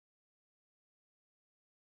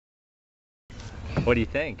What do you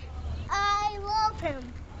think? I love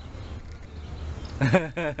him.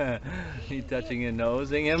 You touching and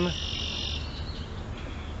nosing him?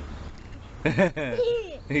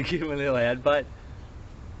 You give him a little headbutt?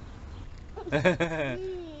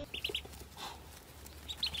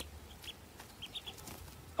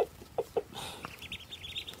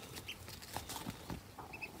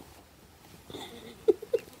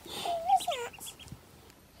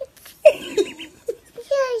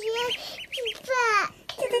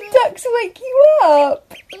 Did the ducks wake you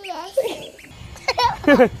up? Yes.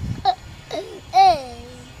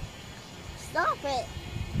 Stop it.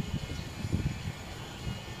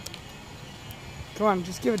 Come on,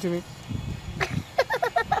 just give it to me.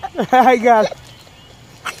 I got it.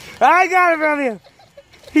 I got it from you.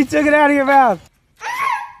 He took it out of your mouth.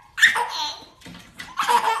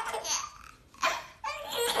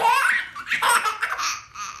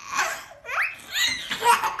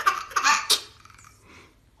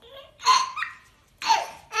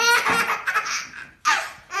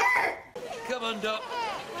 Come on, Doc.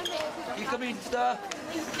 You come in, Star.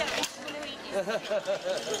 He's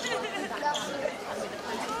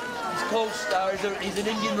called Star. He's an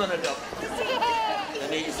Indian runner, Doc.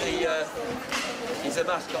 And he's a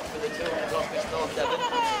mascot for the children's office, North Devon.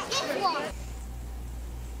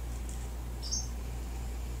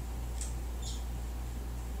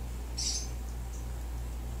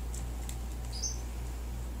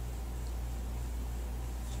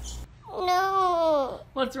 No.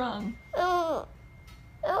 What's wrong?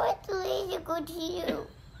 I want to leave to go to you.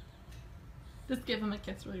 Just give him a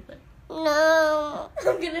kiss really quick. No.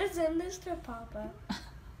 I'm gonna send this to Papa.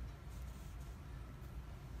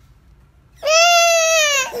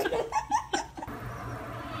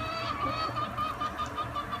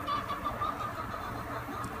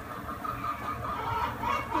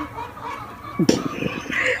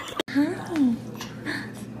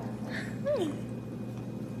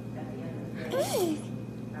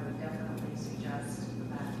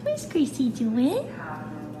 What's Gracie doing?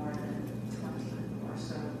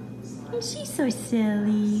 Oh, she's so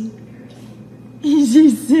silly.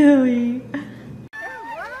 She's silly.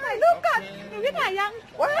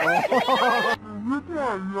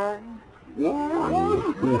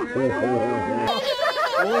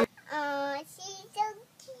 Oh, she's so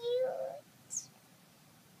cute.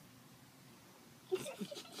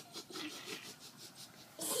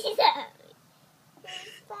 She's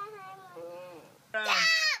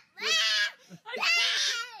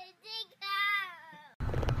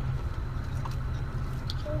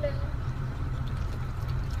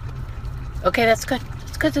Okay, that's good.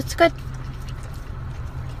 That's good. That's good.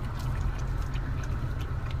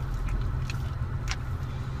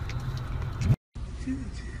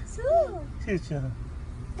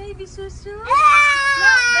 Baby Susu.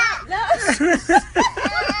 no. It's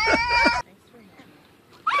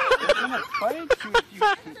gonna bite you if you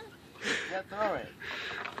throw it.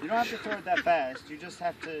 You don't have to throw it that fast. You just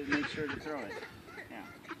have to make sure to throw it. Yeah.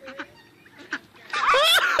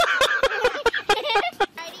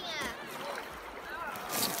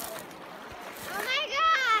 Oh my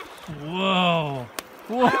God. Whoa!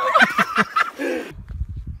 Whoa!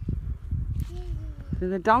 To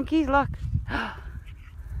the donkeys, look.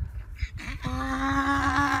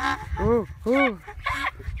 Ooh, ooh.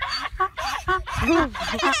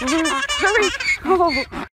 Hurry! Oh.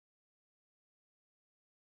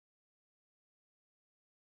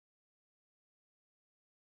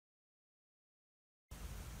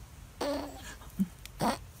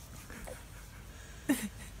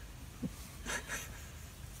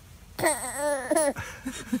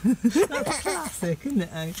 That's classic, isn't it?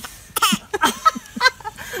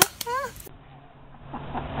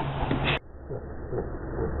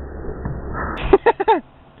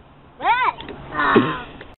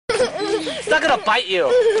 It's not gonna bite you.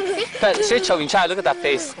 But she's choking child. Look at that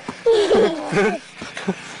face.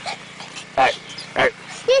 Hey, hey.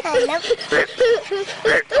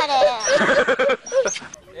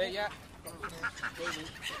 Yeah.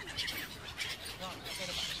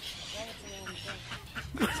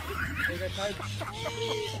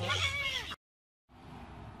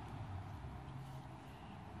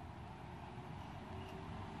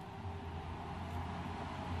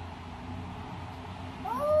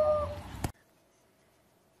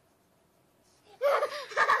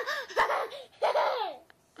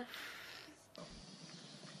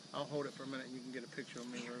 I'll hold it for a minute and you can get a picture of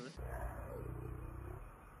me with it.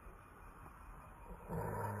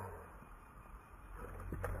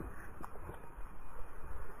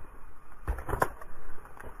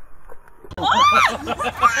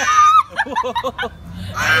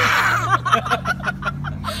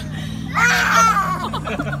 Ah!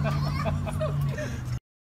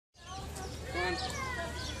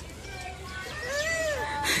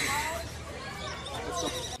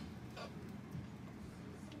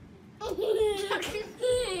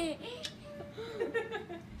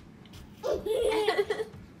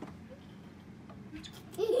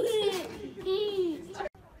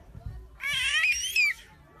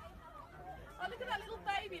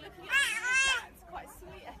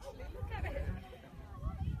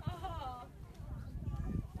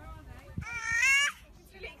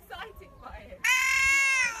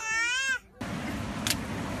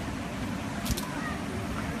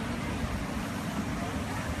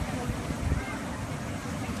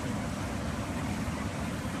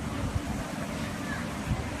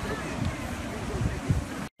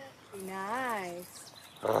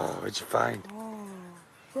 What'd you find?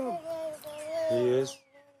 He is?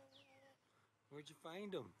 Where'd you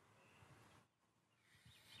find him?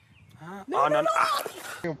 Huh? No, no, no. Ah.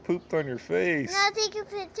 You pooped on your face. Now take a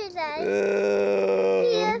picture, Dad. Ew.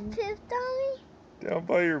 You have pooped on me? Down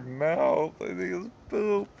by your mouth. I think it's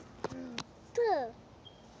poop. Poo.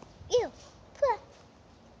 Ew. Poo.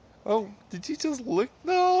 Oh, did you just lick?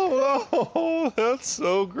 No, oh, that's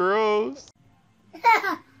so gross.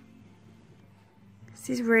 This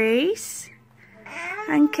is Reese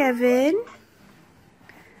and Kevin.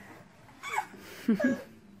 Did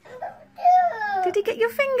he get your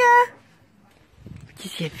finger?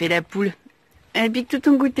 Qu'est-ce qu'elle fait la poule? Elle pique tout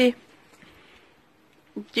ton goûter.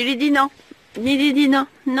 Tu lui dis non. Tu lui dis non.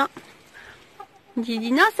 Non. Tu lui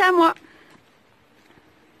dis non, c'est à moi.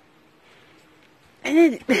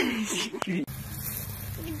 Elle est... The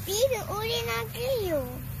baby only not you.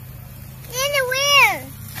 In the where?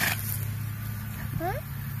 Huh?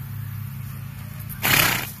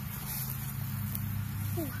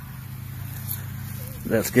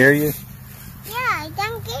 Does that scare you? Yeah,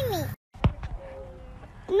 don't get me.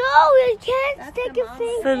 No, you can't stick your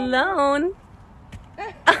finger. Salone.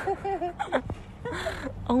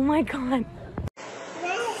 Oh my god.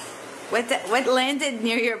 What landed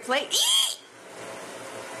near your plate?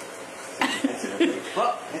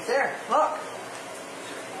 Look, it's there. Look.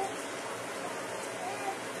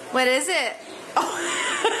 What is it? Oh.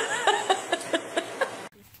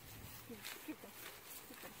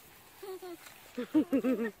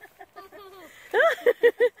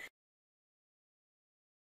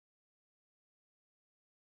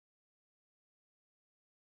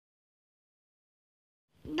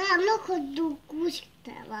 나 놓고 누고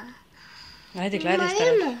싶다 와. Ajde, gledaj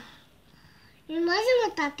šta. I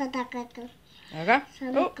možemo tata da kako. Evo.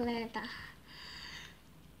 Samo gleda.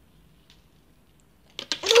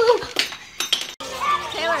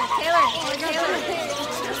 Taylor.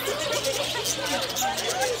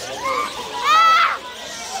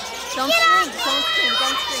 Don't scream.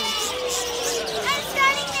 I'm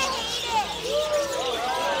starting to hate it.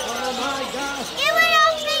 Oh my gosh. Give it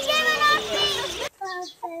off me.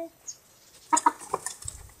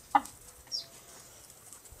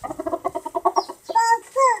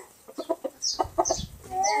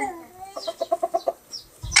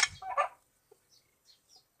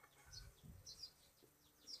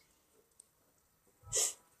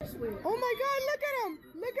 Oh my God, look at him!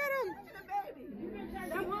 Look at him!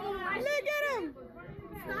 Look at him!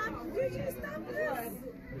 Stop! Did you stop this?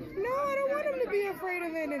 No, I don't want him to be afraid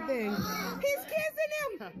of anything. He's kissing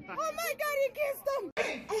him! Oh my God, he kissed him!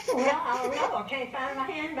 Oh, no, I can't find my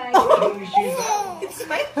handbag. It's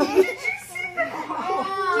my phone. Did you see that?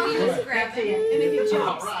 You just grab it and if you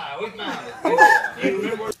jump. All right, we found it. Do you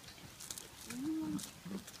remember?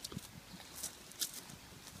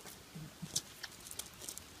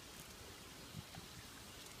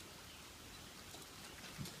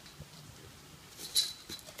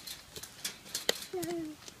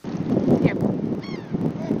 Here.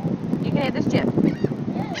 You can have this chip.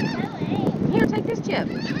 Here, take this chip.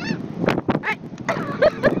 Right.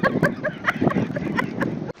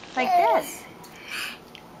 Like this.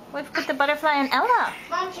 We've put the butterfly in Ella.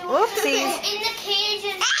 Mom, she wants to Whoopsies. sit in the cage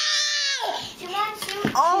and... She wants to...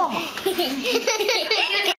 Oh.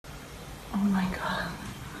 Oh my God.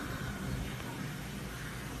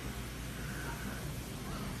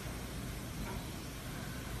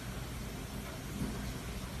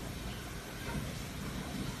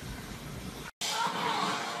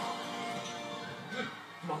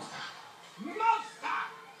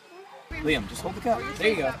 Liam, just hold the cup. There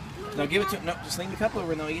you go. No, give it to him. No, just lean the cup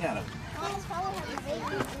over and they'll eat out of it.